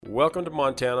Welcome to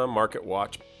Montana Market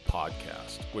Watch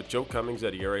Podcast with Joe Cummings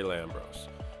at Erie Lambros.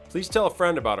 Please tell a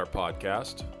friend about our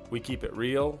podcast. We keep it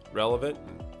real, relevant,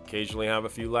 and occasionally have a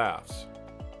few laughs.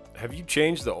 Have you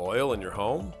changed the oil in your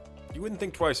home? You wouldn't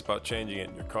think twice about changing it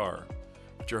in your car,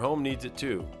 but your home needs it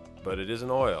too. But it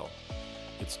isn't oil.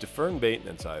 It's deferred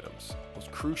maintenance items. Those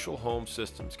crucial home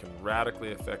systems can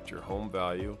radically affect your home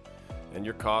value and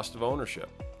your cost of ownership.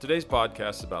 Today's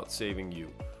podcast is about saving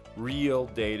you real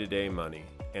day-to-day money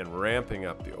and ramping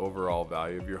up the overall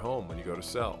value of your home when you go to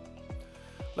sell.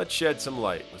 Let's shed some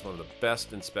light with one of the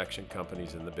best inspection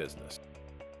companies in the business.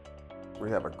 We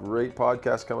have a great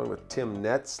podcast coming with Tim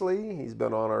Netzley. He's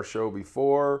been on our show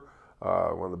before,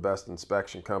 one of the best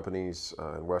inspection companies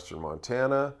in Western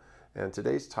Montana. And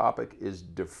today's topic is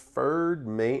deferred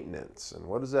maintenance. And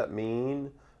what does that mean?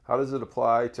 How does it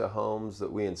apply to homes that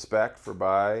we inspect for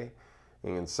buying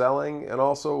and selling? And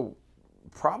also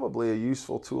probably a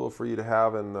useful tool for you to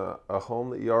have in a home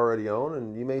that you already own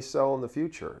and you may sell in the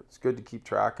future. It's good to keep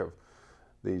track of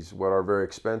these, what are very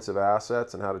expensive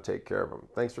assets and how to take care of them.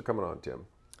 Thanks for coming on, Tim.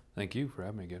 Thank you for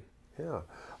having me again. Yeah.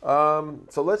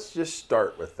 So let's just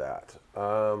start with that.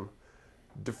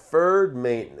 Deferred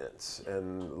maintenance,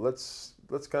 and let's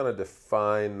kind of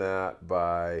define that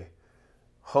by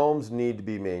homes need to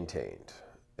be maintained.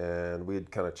 And we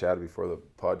had kind of chatted before the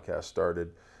podcast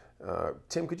started.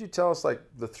 Tim, could you tell us like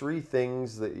the three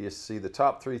things that you see, the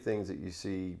top three things that you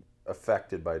see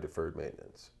affected by deferred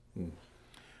maintenance?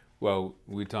 Well,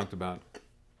 we talked about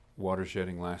water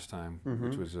shedding last time,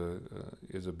 which was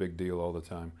is a big deal all the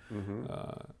time.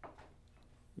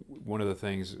 One of the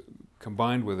things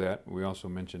combined with that, we also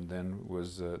mentioned then,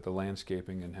 was the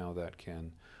landscaping and how that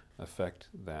can affect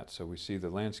that. So we see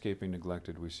the landscaping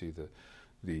neglected, we see the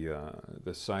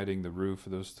siding, the roof,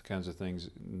 those kinds of things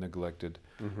neglected.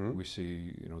 We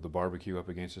see, the barbecue up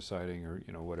against the siding,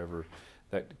 or whatever,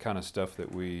 that kind of stuff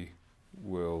that we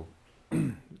will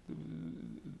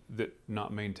that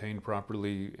not maintained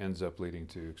properly ends up leading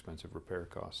to expensive repair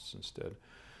costs instead.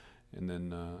 And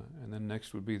then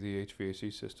next would be the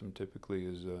HVAC system. Typically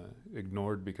is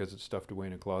ignored because it's stuffed away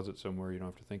in a closet somewhere. You don't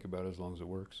have to think about it as long as it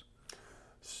works.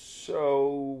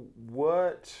 So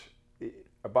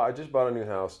I just bought a new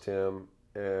house, Tim,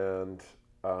 and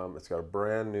it's got a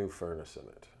brand new furnace in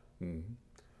it.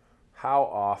 How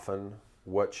often,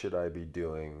 what should I be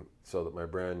doing so that my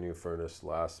brand new furnace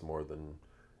lasts more than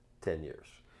 10 years?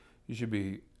 You should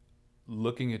be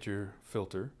looking at your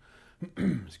filter.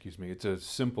 Excuse me. It's a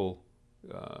simple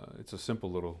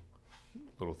little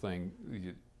thing,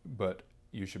 but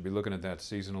you should be looking at that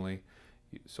seasonally.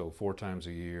 So 4 times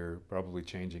a year, probably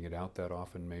changing it out that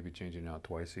often, maybe changing it out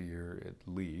twice a year at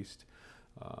least.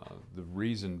 The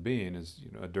reason being is,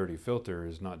 a dirty filter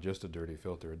is not just a dirty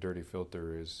filter. A dirty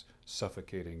filter is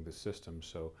suffocating the system.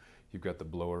 So you've got the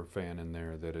blower fan in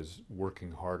there that is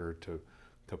working harder to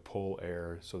pull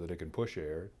air so that it can push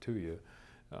air to you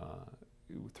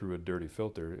through a dirty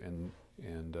filter,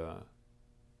 and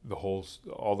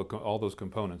all those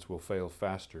components will fail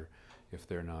faster if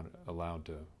they're not allowed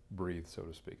to breathe, so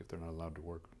to speak, if they're not allowed to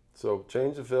work. So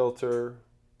change the filter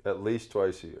at least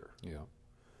twice a year. Yeah.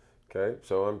 Okay,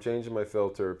 so I'm changing my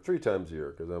filter 3 times a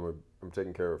year because I'm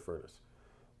taking care of a furnace.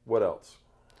 What else?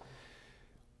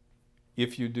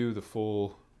 If you do the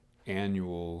full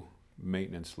annual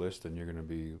maintenance list, then you're going to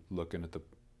be looking at the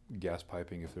gas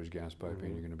piping. If there's gas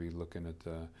piping, you're going to be looking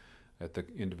at the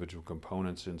individual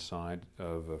components inside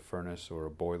of a furnace or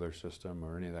a boiler system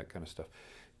or any of that kind of stuff.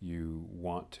 You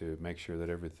want to make sure that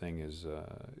everything is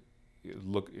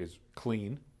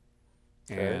clean,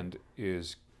 okay, and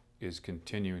is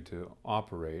continuing to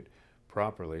operate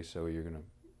properly. So you're going to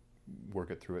work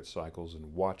it through its cycles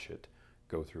and watch it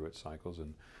go through its cycles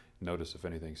and notice if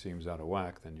anything seems out of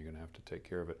whack. Then you're going to have to take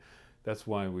care of it. That's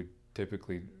why we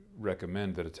typically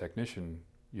recommend that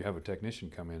you have a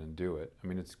technician come in and do it. I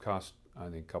mean, it's cost, I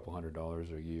think, a couple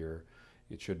 $100 a year.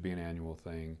 It should be an annual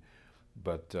thing,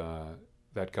 but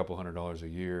that couple $100 a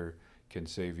year can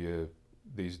save you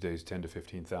these days $10,000 to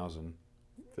 $15,000.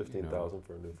 $15,000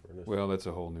 for a new furnace. Well, that's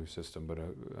a whole new system, but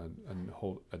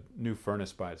a new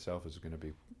furnace by itself is going to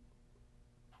be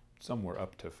somewhere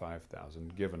up to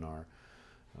 $5,000, given our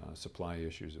supply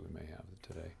issues that we may have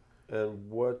today.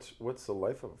 And what's the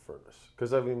life of a furnace?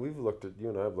 Because you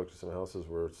and I have looked at some houses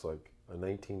where it's like a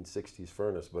 1960s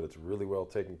furnace, but it's really well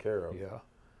taken care of. Yeah.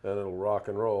 And it'll rock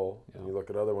and roll. Yeah. And you look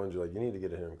at other ones, you're like, you need to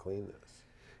get in here and clean this.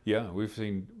 Yeah, we've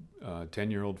seen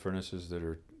 10-year-old furnaces that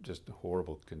are just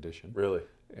horrible condition. Really?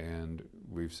 And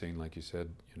we've seen, like you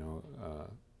said,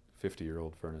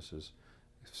 50-year-old furnaces,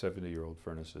 70-year-old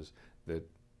furnaces that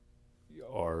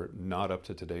are not up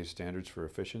to today's standards for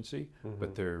efficiency,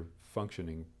 but they're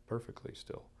functioning perfectly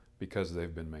still because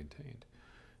they've been maintained.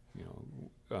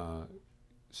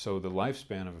 So the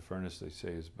lifespan of a furnace, they say,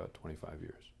 is about 25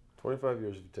 years. 25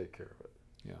 years if you take care of it.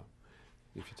 Yeah,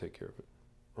 if you take care of it.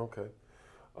 Okay.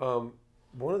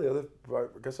 One of the other, I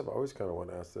guess I've always kind of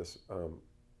wanted to ask this.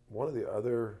 One of the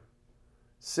other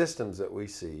systems that we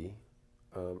see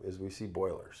is we see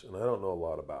boilers, and I don't know a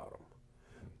lot about them.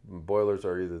 Boilers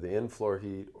are either the in-floor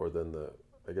heat or then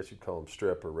I guess you'd call them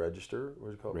strip or register. What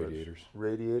do you call them? Radiators.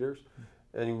 Radiators.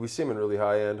 And we see them in really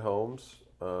high-end homes.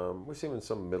 We see them in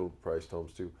some middle-priced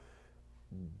homes too.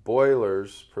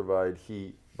 Boilers provide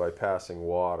heat by passing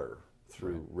water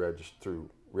through through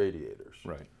radiators.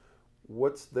 Right.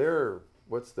 What's their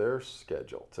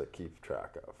schedule to keep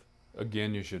track of?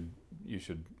 Again, you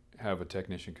should have a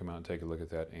technician come out and take a look at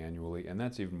that annually, and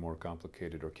that's even more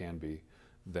complicated, or can be,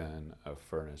 than a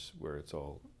furnace where it's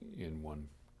all in one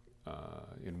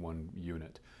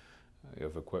unit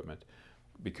of equipment,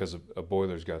 because a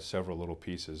boiler's got several little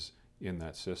pieces in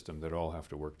that system that all have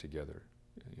to work together.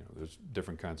 There's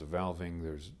different kinds of valving.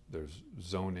 There's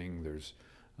zoning. There's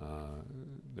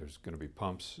going to be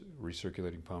pumps,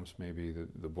 recirculating pumps, maybe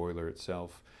the boiler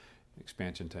itself,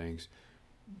 expansion tanks,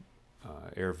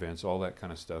 air vents, all that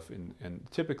kind of stuff. And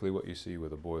typically what you see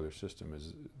with a boiler system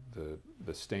is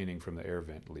the staining from the air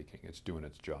vent leaking. It's doing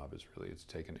its job. It's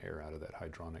taking air out of that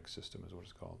hydronic system is what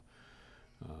it's called,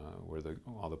 where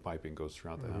all the piping goes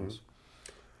throughout the house.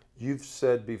 You've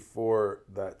said before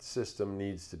that system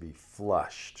needs to be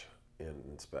flushed in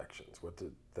inspections.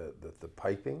 The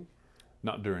piping?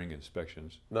 Not during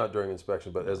inspections. Not during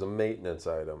inspection, but as a maintenance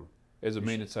item. As a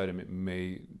maintenance item, it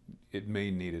may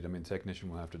need it. I mean, technician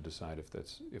will have to decide if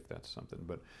that's something,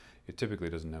 but it typically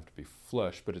doesn't have to be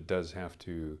flushed, but it does have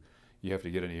to. You have to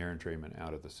get any air entrainment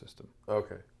out of the system.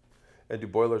 Okay. And do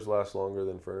boilers last longer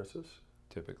than furnaces?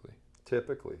 Typically.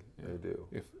 Typically, yeah. They do.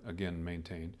 If again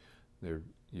maintained,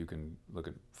 you can look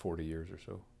at 40 years or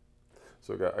so.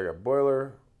 So I got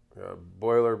boiler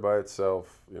by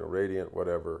itself, radiant,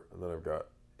 whatever, and then I got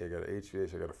an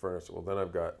HVAC, I got a furnace. Well, then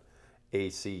I've got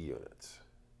AC units.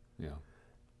 Yeah.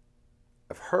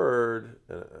 I've heard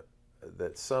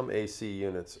that some AC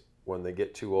units, when they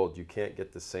get too old, you can't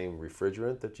get the same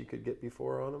refrigerant that you could get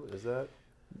before on them. Is that?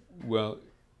 Well,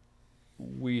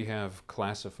 we have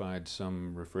classified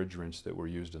some refrigerants that were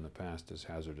used in the past as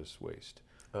hazardous waste.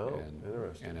 Oh,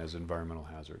 interesting. And as environmental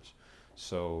hazards.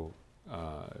 So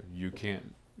you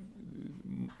can't.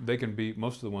 They can be.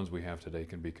 Most of the ones we have today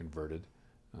can be converted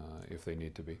if they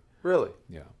need to be. Really?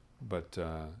 Yeah. But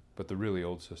the really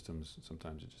old systems,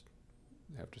 sometimes you just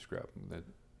have to scrap them.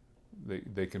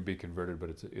 They can be converted, but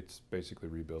it's basically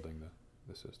rebuilding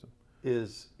the system.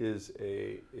 Is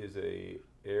a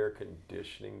air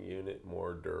conditioning unit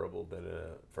more durable than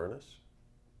a furnace?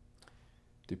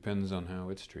 Depends on how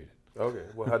it's treated. Okay.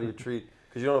 Well, how do you treat?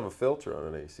 Because you don't have a filter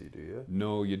on an AC, do you?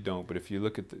 No, you don't. But if you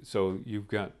look at so you've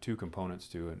got two components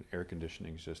to an air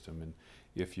conditioning system, and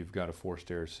if you've got a forced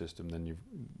air system,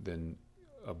 then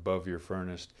above your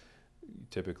furnace,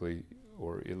 typically,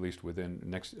 or at least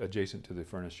adjacent to the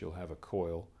furnace, you'll have a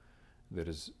coil that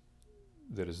is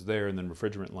there, and then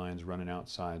refrigerant lines running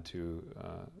outside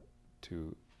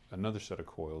to another set of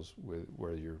coils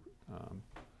where your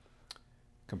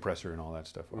compressor and all that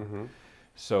stuff are. Mm-hmm.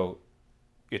 So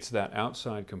it's that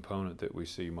outside component that we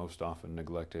see most often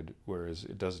neglected, whereas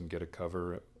it doesn't get a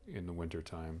cover in the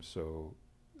wintertime. So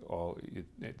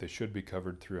they should be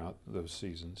covered throughout those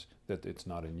seasons that it's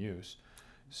not in use,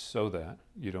 so that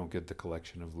you don't get the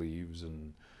collection of leaves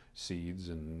and seeds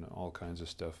and all kinds of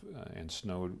stuff and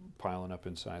snow piling up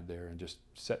inside there and just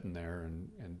sitting there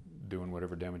and doing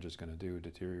whatever damage it's going to do,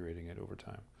 deteriorating it over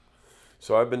time.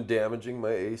 So I've been damaging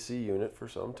my AC unit for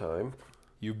some time.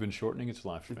 You've been shortening its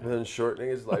lifespan. Been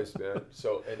shortening its lifespan.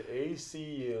 So an AC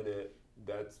unit,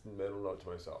 that's mental note to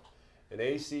myself. An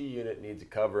AC unit needs a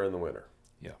cover in the winter.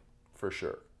 Yeah. For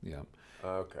sure. Yeah.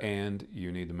 Okay. And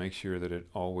you need to make sure that it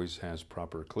always has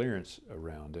proper clearance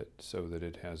around it, so that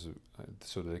it has,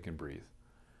 so that it can breathe.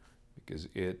 Because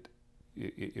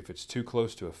if it's too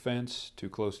close to a fence, too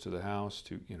close to the house,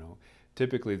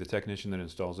 typically the technician that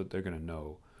installs it, they're going to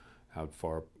know how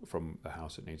far from the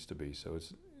house it needs to be. So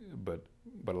but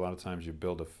a lot of times you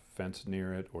build a fence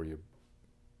near it, or you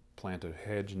plant a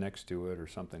hedge next to it, or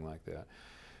something like that.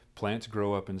 Plants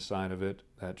grow up inside of it.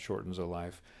 That shortens a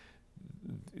life.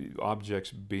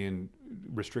 Objects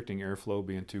restricting airflow,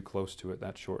 being too close to it,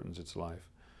 that shortens its life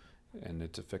and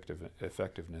its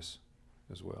effectiveness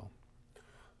as well.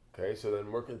 Okay, so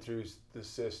then working through the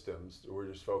systems, we're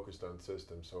just focused on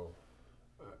systems. So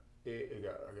I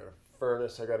got a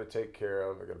furnace I got to take care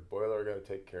of. I got a boiler I got to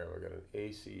take care of. I got an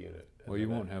AC unit. Well, you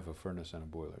won't have a furnace and a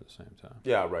boiler at the same time.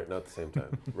 Yeah, right. Not at the same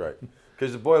time. Right.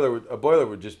 Because a boiler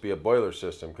would just be a boiler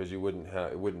system because it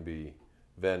wouldn't be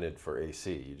vented for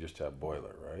AC. You just have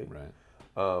boiler, right? Right.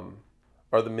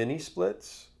 Are the mini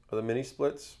splits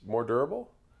more durable?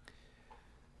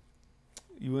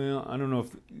 Well, I don't know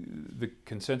if the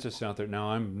consensus out there.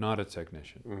 Now, I'm not a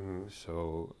technician,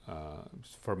 so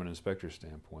from an inspector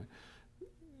standpoint,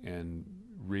 and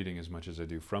reading as much as I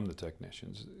do from the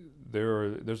technicians,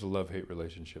 there's a love-hate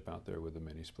relationship out there with the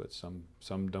mini splits.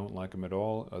 Some don't like them at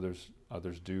all.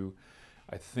 Others do.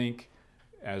 I think,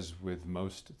 as with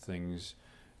most things,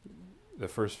 the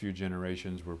first few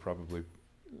generations were probably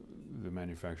the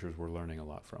manufacturers were learning a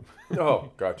lot from.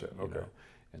 Oh, gotcha. Okay.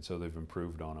 And so they've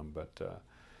improved on them, but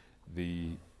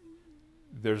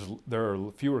there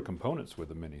are fewer components with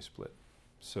a mini split,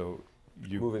 so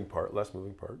less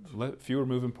moving parts. Fewer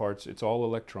moving parts. It's all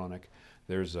electronic.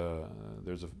 There's a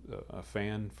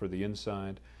fan for the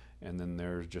inside, and then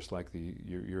there's just like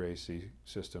your AC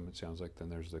system. It sounds like then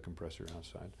there's the compressor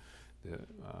outside,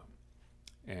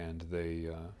 and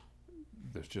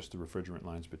there's just the refrigerant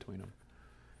lines between them.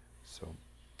 So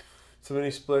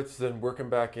mini splits, then working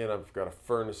back in, I've got a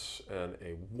furnace and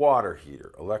a water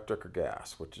heater, electric or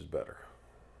gas, which is better?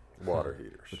 Water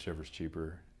heaters. Whichever's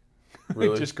cheaper.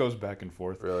 Really? It just goes back and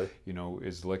forth. Really?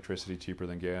 Is electricity cheaper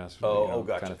than gas?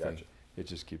 Gotcha, kind of thing. gotcha. It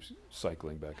just keeps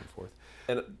cycling back and forth.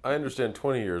 And I understand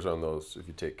 20 years on those if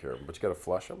you take care of them, but you got to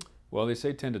flush them? Well, they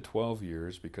say 10 to 12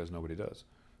 years because nobody does.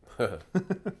 Okay.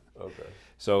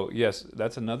 So, yes,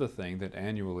 that's another thing that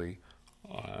annually,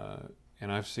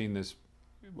 and I've seen this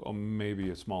maybe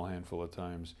a small handful of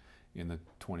times in the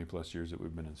 20 plus years that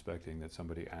we've been inspecting, that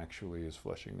somebody actually is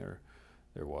flushing their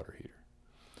water heater.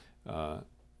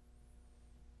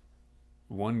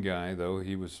 One guy, though,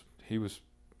 he was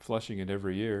flushing it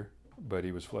every year, but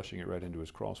he was flushing it right into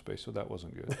his crawl space, so that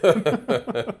wasn't good.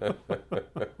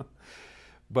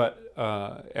 But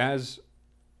as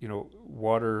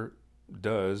water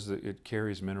does, it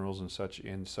carries minerals and such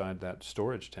inside that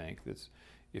storage tank. That's,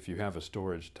 if you have a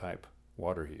storage type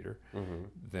water heater,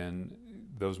 then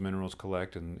those minerals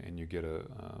collect and you get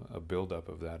a buildup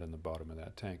of that in the bottom of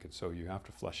that tank. And so you have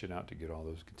to flush it out to get all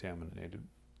those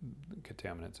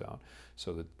contaminants out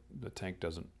so that the tank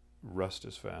doesn't rust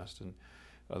as fast. And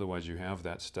otherwise you have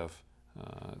that stuff,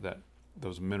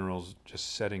 those minerals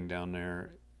just setting down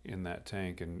there in that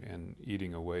tank and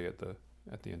eating away at the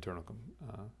internal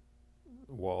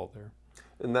wall there.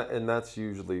 And that's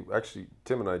usually, actually,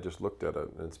 Tim and I just looked at an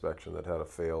inspection that had a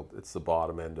failed, it's the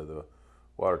bottom end of the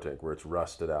water tank where it's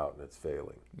rusted out and it's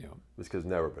failing. Yeah. It's because it's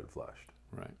never been flushed.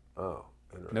 Right. Oh,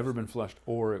 interesting. Never been flushed,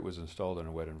 or it was installed in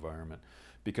a wet environment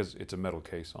because it's a metal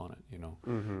case on it,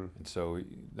 And so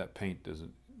that paint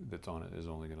that's on it is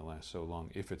only going to last so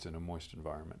long if it's in a moist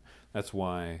environment. That's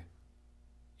why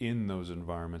in those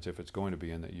environments, if it's going to be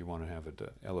in that, you want to have it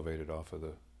elevated off of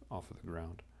the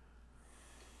ground.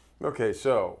 Okay,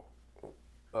 so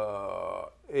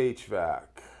HVAC,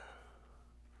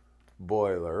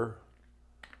 boiler,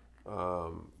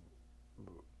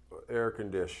 air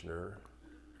conditioner,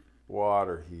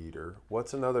 water heater.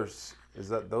 What's another?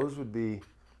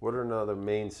 What are another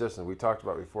main systems? We talked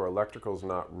about before, electrical's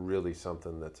not really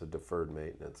something that's a deferred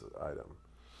maintenance item.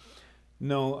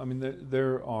 No, I mean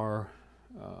there are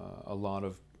a lot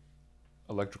of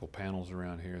electrical panels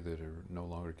around here that are no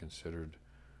longer considered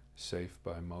safe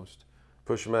by most.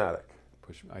 Pushmatic.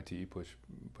 Pushmatics.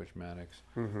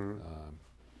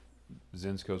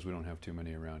 Zinskos, we don't have too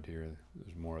many around here.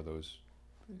 There's more of those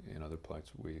in other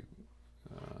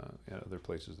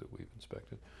places that we've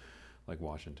inspected, like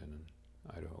Washington and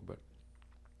Idaho.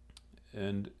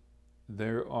 And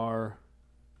there's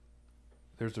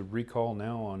a recall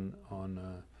now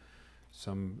on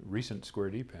some recent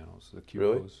Square D panels, the QOs.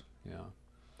 Really? Yeah.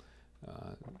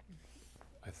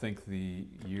 I think the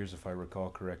years, if I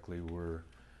recall correctly, were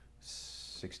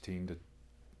 16 to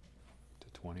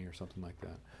 20 or something like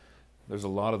that. There's a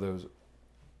lot of those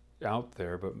out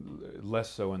there, but less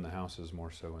so in the houses,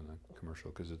 more so in the commercial,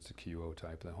 because it's a QO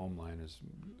type. The home line is,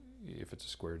 if it's a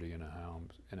Square D in a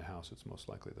house, it's most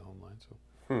likely the home line.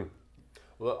 So.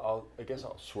 Well, I guess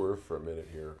I'll swerve for a minute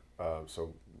here.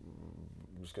 So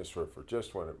I'm just going to swerve for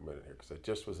just 1 minute here, because I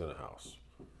just was in a house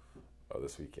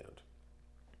this weekend.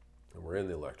 And we're in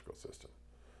the electrical system.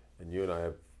 And you and I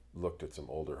have looked at some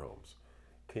older homes.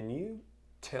 Can you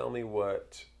tell me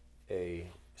what a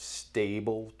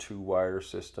stable 2-wire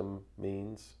system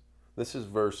means? This is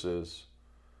versus,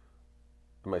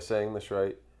 am I saying this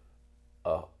right?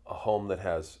 A home that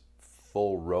has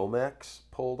full Romex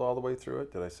pulled all the way through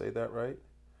it. Did I say that right?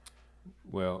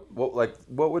 Well, what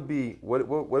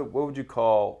would you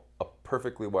call a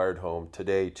perfectly wired home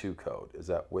today to code? Is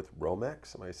that with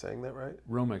Romex? Am I saying that right?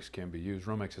 Romex can be used.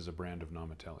 Romex is a brand of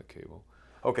non-metallic cable.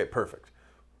 Okay, perfect.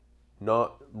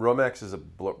 Romex is a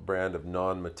brand of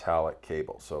non-metallic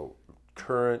cable. So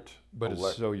current. But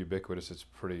it's so ubiquitous, it's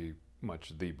pretty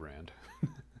much the brand.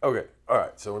 Okay, all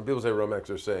right. So when people say Romex,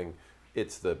 they're saying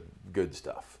it's the good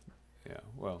stuff. Yeah,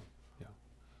 well, yeah.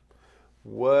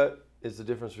 What is the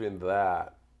difference between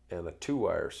that and a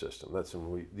two-wire system? That's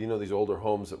when these older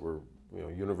homes that were,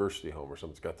 university home or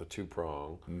something's got the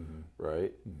two-prong,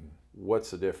 right? Mm-hmm.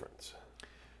 What's the difference?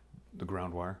 The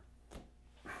ground wire.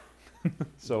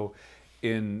 So,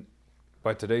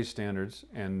 by today's standards,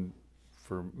 and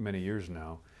for many years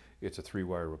now, it's a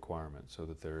three-wire requirement, so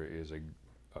that there is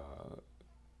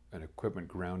an equipment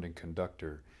grounding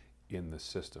conductor in the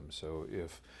system. So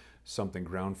if something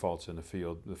ground faults in the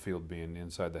field being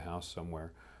inside the house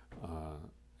somewhere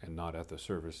and not at the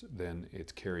service, then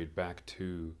it's carried back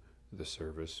to the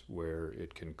service where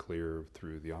it can clear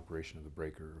through the operation of the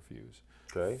breaker or fuse.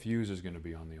 Okay. Fuse is going to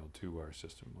be on the old two-wire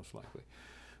system most likely.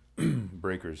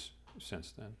 Breakers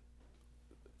since then.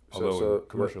 Although in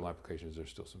commercial applications there's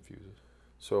still some fuses.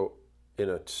 So in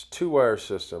a two-wire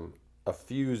system, a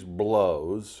fuse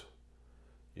blows,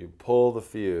 you pull the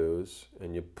fuse,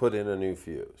 and you put in a new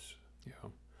fuse. Yeah.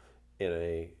 In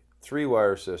a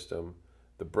three-wire system,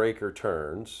 the breaker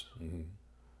turns,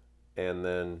 and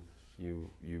then you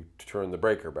turn the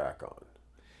breaker back on.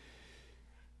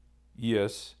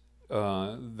 Yes,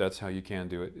 that's how you can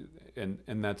do it,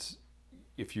 and that's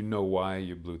if you know why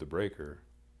you blew the breaker,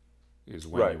 is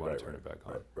when you want to turn it back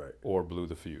on, or blew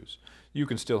the fuse. You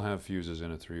can still have fuses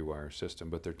in a three-wire system,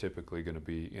 but they're typically going to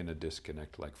be in a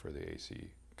disconnect, like for the AC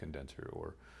condenser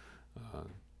or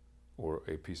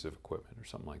a piece of equipment or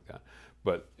something like that.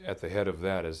 But at the head of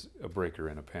that is a breaker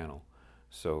and a panel,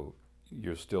 so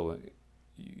you're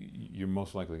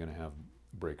most likely going to have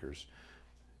breakers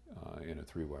in a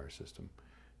three-wire system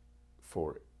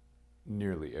for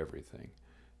nearly everything.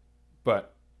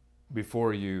 But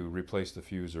before you replace the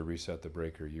fuse or reset the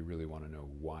breaker, you really want to know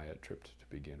why it tripped to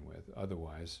begin with.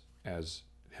 Otherwise, as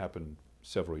happened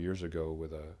several years ago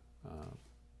with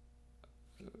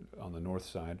on the north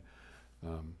side,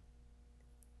 a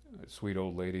sweet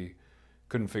old lady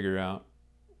couldn't figure out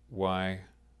why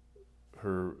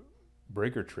her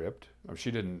breaker tripped. She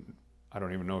didn't, I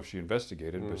don't even know if she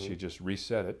investigated, but she just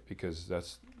reset it, because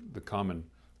that's the common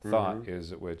thought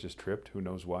is that it just tripped. Who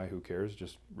knows why? Who cares?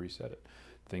 Just reset it.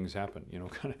 Things happen,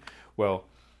 kind of. Well,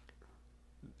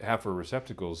 half her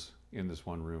receptacles in this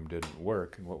one room didn't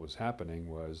work, and what was happening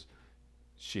was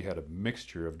she had a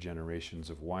mixture of generations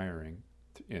of wiring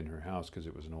in her house, because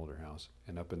it was an older house,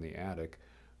 and up in the attic,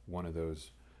 one of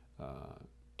those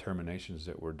terminations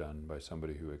that were done by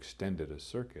somebody who extended a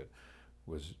circuit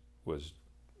was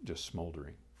just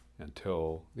smoldering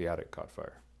until the attic caught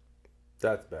fire.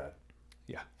 That's bad.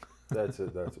 Yeah. That's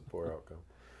a poor outcome.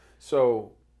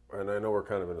 So, and I know we're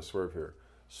kind of in a swerve here.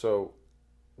 So,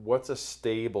 what's a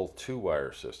stable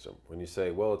two-wire system? When you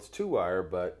say, well, it's two-wire,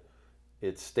 but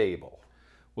it's stable.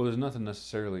 Well, there's nothing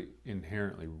necessarily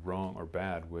inherently wrong or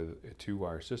bad with a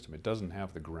two-wire system. It doesn't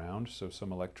have the ground, so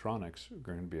some electronics are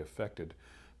going to be affected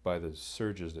by the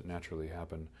surges that naturally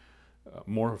happen,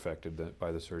 more affected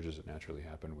by the surges that naturally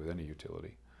happen with any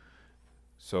utility.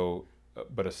 So,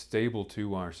 but a stable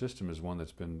two-wire system is one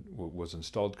that's was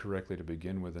installed correctly to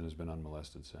begin with and has been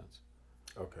unmolested since.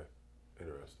 Okay,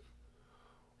 interesting.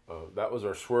 That was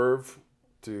our swerve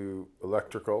to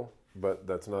electrical, but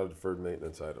that's not a deferred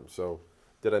maintenance item. So,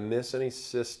 did I miss any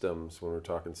systems when we're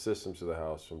talking systems to the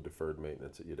house from deferred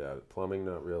maintenance that you'd added? Plumbing,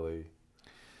 not really.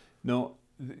 No,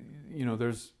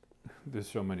 there's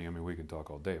so many. I mean, we can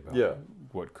talk all day about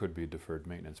what could be deferred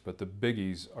maintenance, but the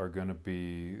biggies are going to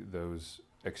be those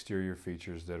exterior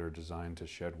features that are designed to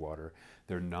shed water.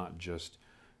 They're not just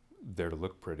there to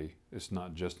look pretty. It's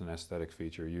not just an aesthetic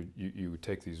feature. You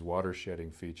take these water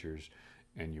shedding features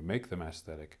and you make them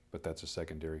aesthetic, but that's a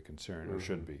secondary concern, or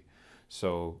should be.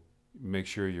 So make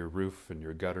sure your roof and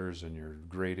your gutters and your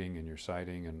grading and your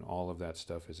siding and all of that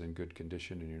stuff is in good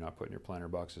condition, and you're not putting your planter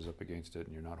boxes up against it,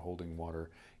 and you're not holding water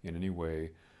in any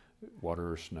way,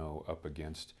 water or snow, up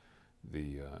against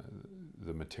the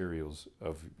materials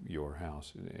of your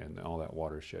house and all that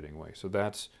water shedding away. So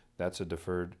that's a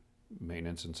deferred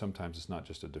maintenance, and sometimes it's not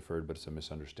just a deferred, but it's a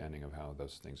misunderstanding of how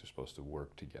those things are supposed to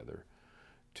work together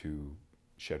to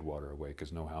shed water away,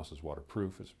 because no house is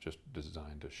waterproof. It's just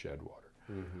designed to shed water.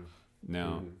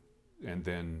 Now, and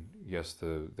then, yes,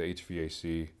 the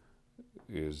HVAC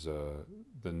is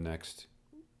the next,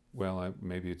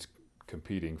 maybe it's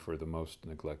competing for the most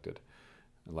neglected.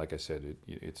 And like I said,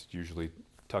 it's usually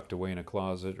tucked away in a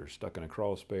closet or stuck in a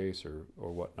crawl space or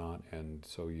whatnot, and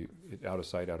so out of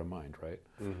sight, out of mind, right?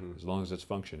 Mm-hmm. As long as it's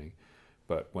functioning.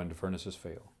 But when the furnaces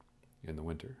fail in the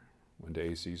winter, when the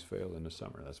ACs fail in the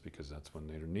summer, that's because that's when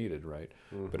they're needed, right?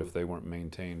 Mm-hmm. But if they weren't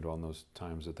maintained on those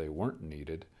times that they weren't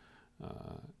needed,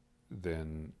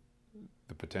 then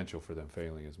the potential for them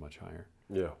failing is much higher.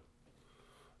 Yeah.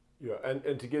 Yeah,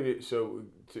 and to give you,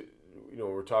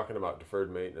 we're talking about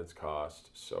deferred maintenance cost.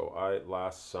 So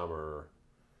last summer,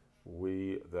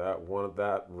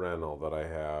 that rental that I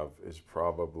have is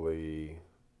probably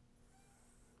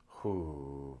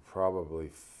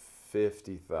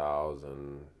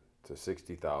 50,000 to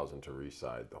 60,000 to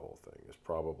reside the whole thing is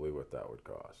probably what that would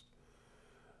cost.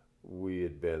 We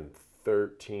had been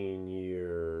 13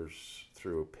 years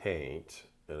through paint,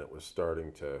 and it was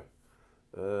starting to,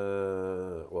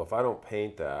 if I don't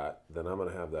paint that, then I'm going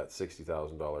to have that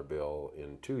 $60,000 bill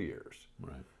in 2 years.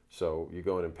 Right. So you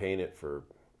go in and paint it for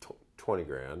 20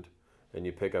 grand, and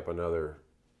you pick up another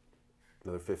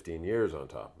 15 years on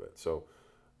top of it. So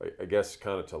I guess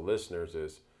kind of to listeners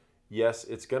is, yes,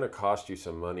 it's going to cost you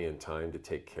some money and time to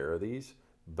take care of these,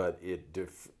 but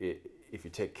if you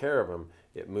take care of them,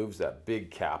 it moves that big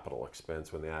capital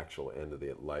expense when the actual end of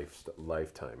the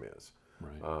lifetime is.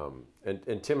 Right.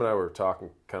 And Tim and I were talking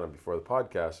kind of before the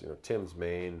podcast. Tim's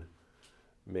main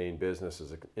business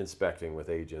is inspecting with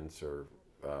agents or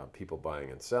people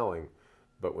buying and selling.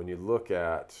 But when you look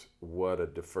at what a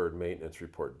deferred maintenance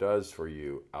report does for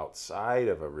you outside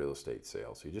of a real estate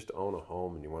sale, so you just own a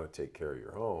home and you want to take care of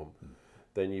your home,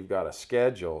 then you've got a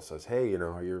schedule that says, hey,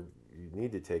 you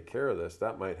need to take care of this.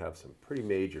 That might have some pretty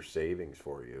major savings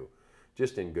for you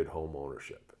just in good home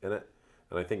ownership. And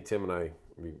I think Tim and I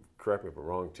mean, correct me if I'm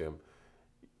wrong, Tim,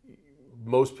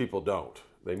 most people don't.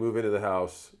 They move into the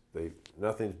house,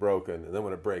 nothing's broken, and then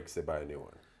when it breaks, they buy a new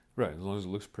one. Right, as long as it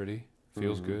looks pretty,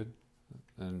 feels good,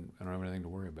 and I don't have anything to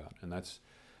worry about. And that's,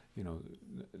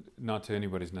 not to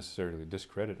anybody's necessarily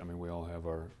discredit. I mean, we all have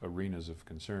our arenas of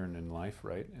concern in life,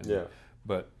 right? And, yeah.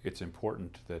 But it's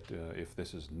important that if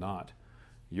this is not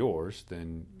yours,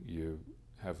 then you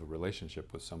have a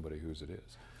relationship with somebody whose it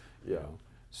is. Yeah.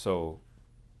 So,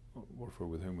 or for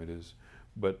with whom it is.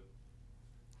 But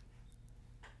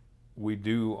we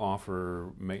do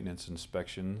offer maintenance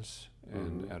inspections,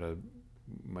 and at a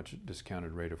much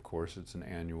discounted rate, of course. It's an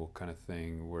annual kind of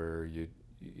thing where you,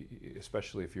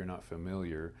 especially if you're not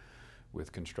familiar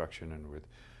with construction and with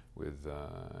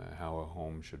how a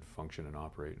home should function and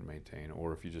operate and maintain,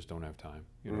 or if you just don't have time,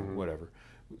 whatever,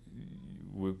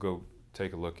 we'll go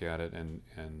take a look at it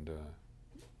and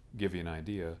give you an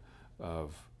idea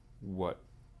of what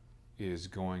is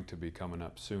going to be coming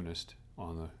up soonest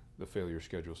on the failure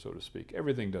schedule, so to speak.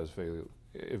 Everything does fail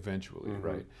eventually,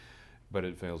 right? But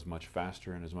it fails much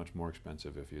faster and is much more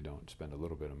expensive if you don't spend a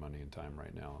little bit of money and time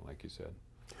right now, like you said.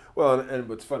 Well, and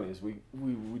what's funny is we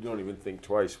don't even think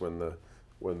twice when the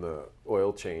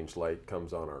oil change light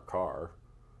comes on our car,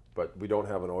 but we don't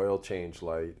have an oil change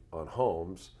light on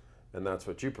homes, and that's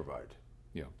what you provide.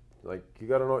 Yeah. Like you've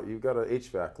got an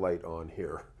HVAC light on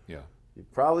here. Yeah. You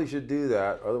probably should do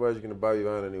that, otherwise you're going to buy you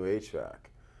on a new HVAC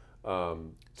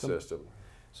system.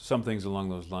 Some things along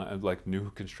those lines, like new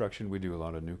construction, we do a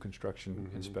lot of new construction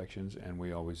inspections, and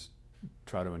we always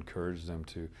try to encourage them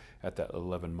to, at that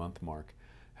 11-month mark,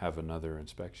 have another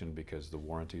inspection because the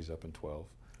warranty's up in 12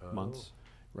 months,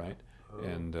 right?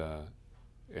 And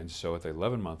so at the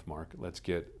 11-month mark, let's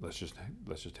just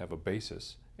have a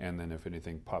basis, and then if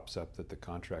anything pops up that the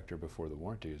contractor before the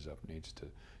warranty is up needs to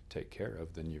take care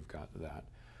of, then you've got that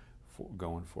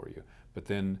going for you. But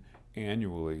then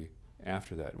annually,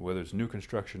 after that, whether it's new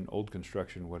construction, old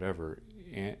construction, whatever,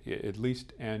 at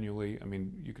least annually. I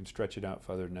mean, you can stretch it out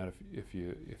further than that if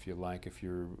you like, if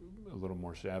you're a little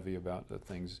more savvy about the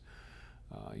things.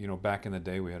 Back in the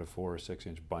day, we had a 4 or 6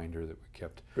 inch binder that we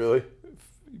kept. Really?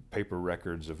 Paper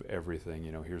records of everything.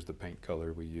 Here's the paint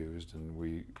color we used,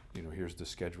 and here's the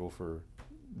schedule for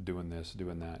doing this,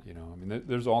 doing that. I mean,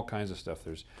 there's all kinds of stuff.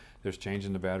 There's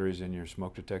changing the batteries in your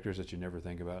smoke detectors that you never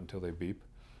think about until they beep.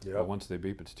 Yeah. But once they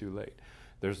beep, it's too late.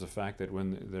 There's the fact that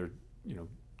when they're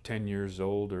 10 years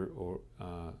old or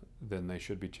then they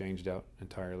should be changed out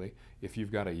entirely. If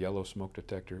you've got a yellow smoke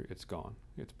detector, it's gone.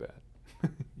 It's bad.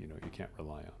 You can't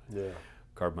rely on it. Yeah.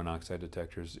 Carbon monoxide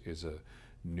detectors is a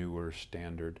newer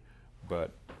standard,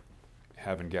 but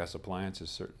having gas appliances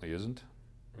certainly isn't.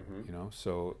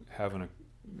 So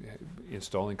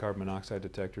installing carbon monoxide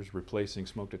detectors, replacing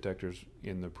smoke detectors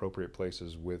in the appropriate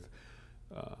places with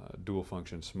dual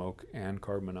function smoke and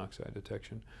carbon monoxide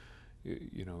detection,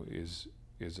 is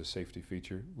a safety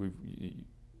feature.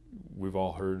 we've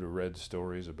all heard or read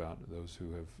stories about those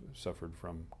who have suffered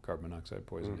from carbon monoxide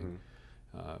poisoning,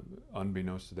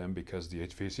 unbeknownst to them, because the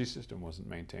HVAC system wasn't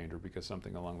maintained or because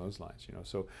something along those lines.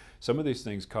 So some of these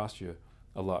things cost you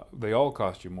a lot. They all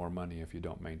cost you more money if you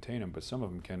don't maintain them, but some of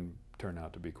them can turn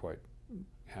out to be quite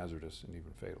hazardous and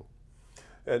even fatal.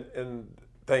 And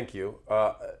thank you.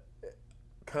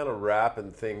 Kind of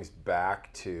wrapping things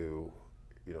back to,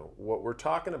 what we're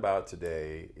talking about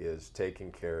today is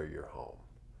taking care of your home.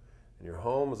 And your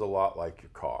home is a lot like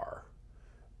your car,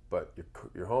 but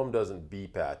your home doesn't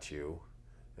beep at you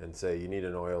and say you need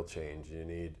an oil change, you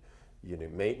need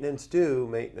maintenance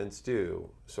due.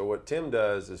 So what Tim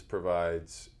does is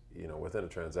provides, within a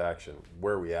transaction,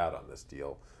 where are we at on this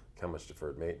deal, how much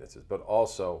deferred maintenance is, but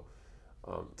also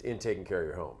in taking care of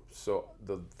your home. So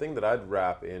the thing that I'd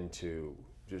wrap into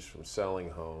just from selling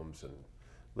homes and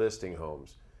listing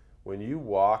homes, when you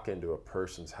walk into a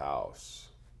person's house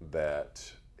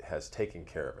that has taken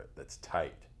care of it, that's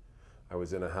tight. I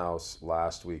was in a house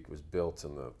last week, it was built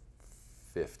in the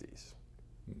 50s.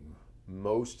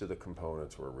 Most of the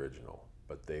components were original,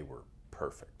 but they were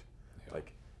perfect. Yeah.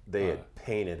 Like they had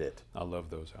painted it. I love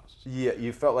those houses. Yeah,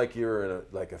 you felt like you were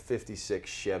in a 56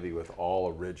 Chevy with all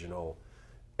original.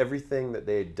 Everything that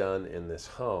they had done in this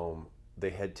home, they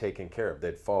had taken care of.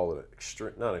 They'd followed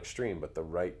not extreme, but the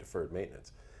right deferred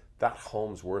maintenance. That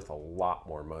home's worth a lot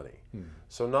more money.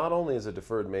 So not only is a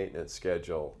deferred maintenance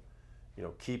schedule,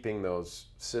 keeping those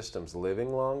systems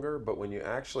living longer, but when you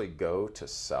actually go to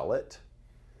sell it,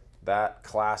 that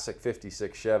classic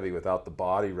 56 Chevy without the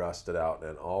body rusted out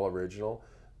and all original,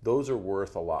 those are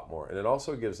worth a lot more. And it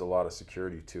also gives a lot of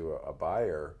security to a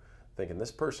buyer, thinking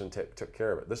this person took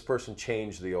care of it. This person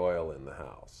changed the oil in the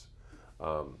house.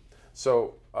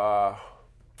 So I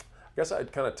guess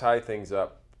I'd kind of tie things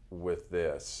up with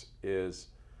this, is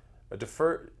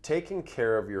taking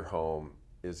care of your home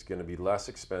is going to be less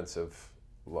expensive,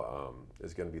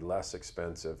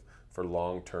 for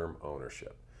long-term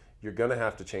ownership. You're going to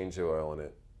have to change the oil in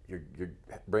it. You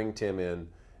bring Tim in,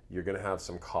 you're going to have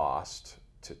some cost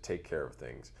to take care of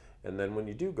things. And then when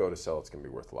you do go to sell, it's going to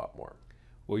be worth a lot more.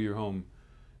 Well, your home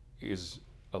is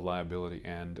a liability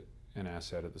and an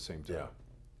asset at the same time.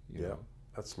 Yeah,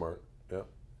 that's smart.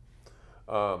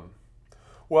 Yeah.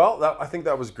 Well, I think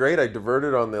that was great. I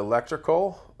diverted on the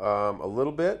electrical a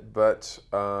little bit, but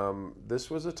this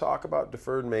was a talk about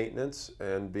deferred maintenance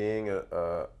and being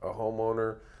a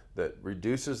homeowner that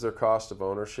reduces their cost of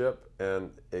ownership and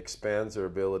expands their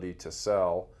ability to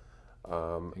sell.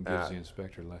 And gives the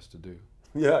inspector less to do.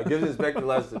 Yeah, it gives the inspector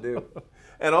less to do.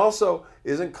 And also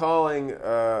isn't calling an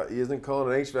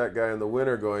HVAC guy in the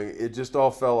winter going, it just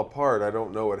all fell apart, I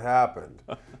don't know what happened.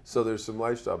 So there's some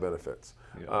lifestyle benefits.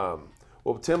 Yeah.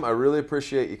 Well, Tim, I really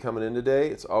appreciate you coming in today.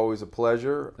 It's always a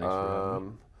pleasure. Thanks for having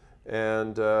me.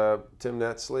 And Tim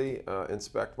Netzley,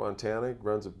 Inspect Montana,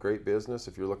 runs a great business.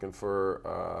 If you're looking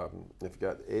for,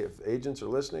 if agents are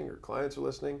listening or clients are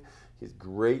listening, he's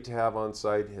great to have on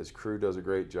site. His crew does a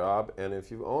great job. And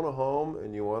if you own a home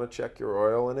and you want to check your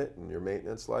oil in it and your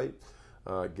maintenance light,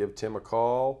 give Tim a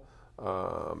call.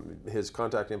 His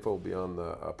contact info will be on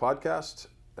the podcast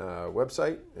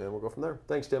website, and we'll go from there.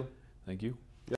 Thanks, Tim. Thank you.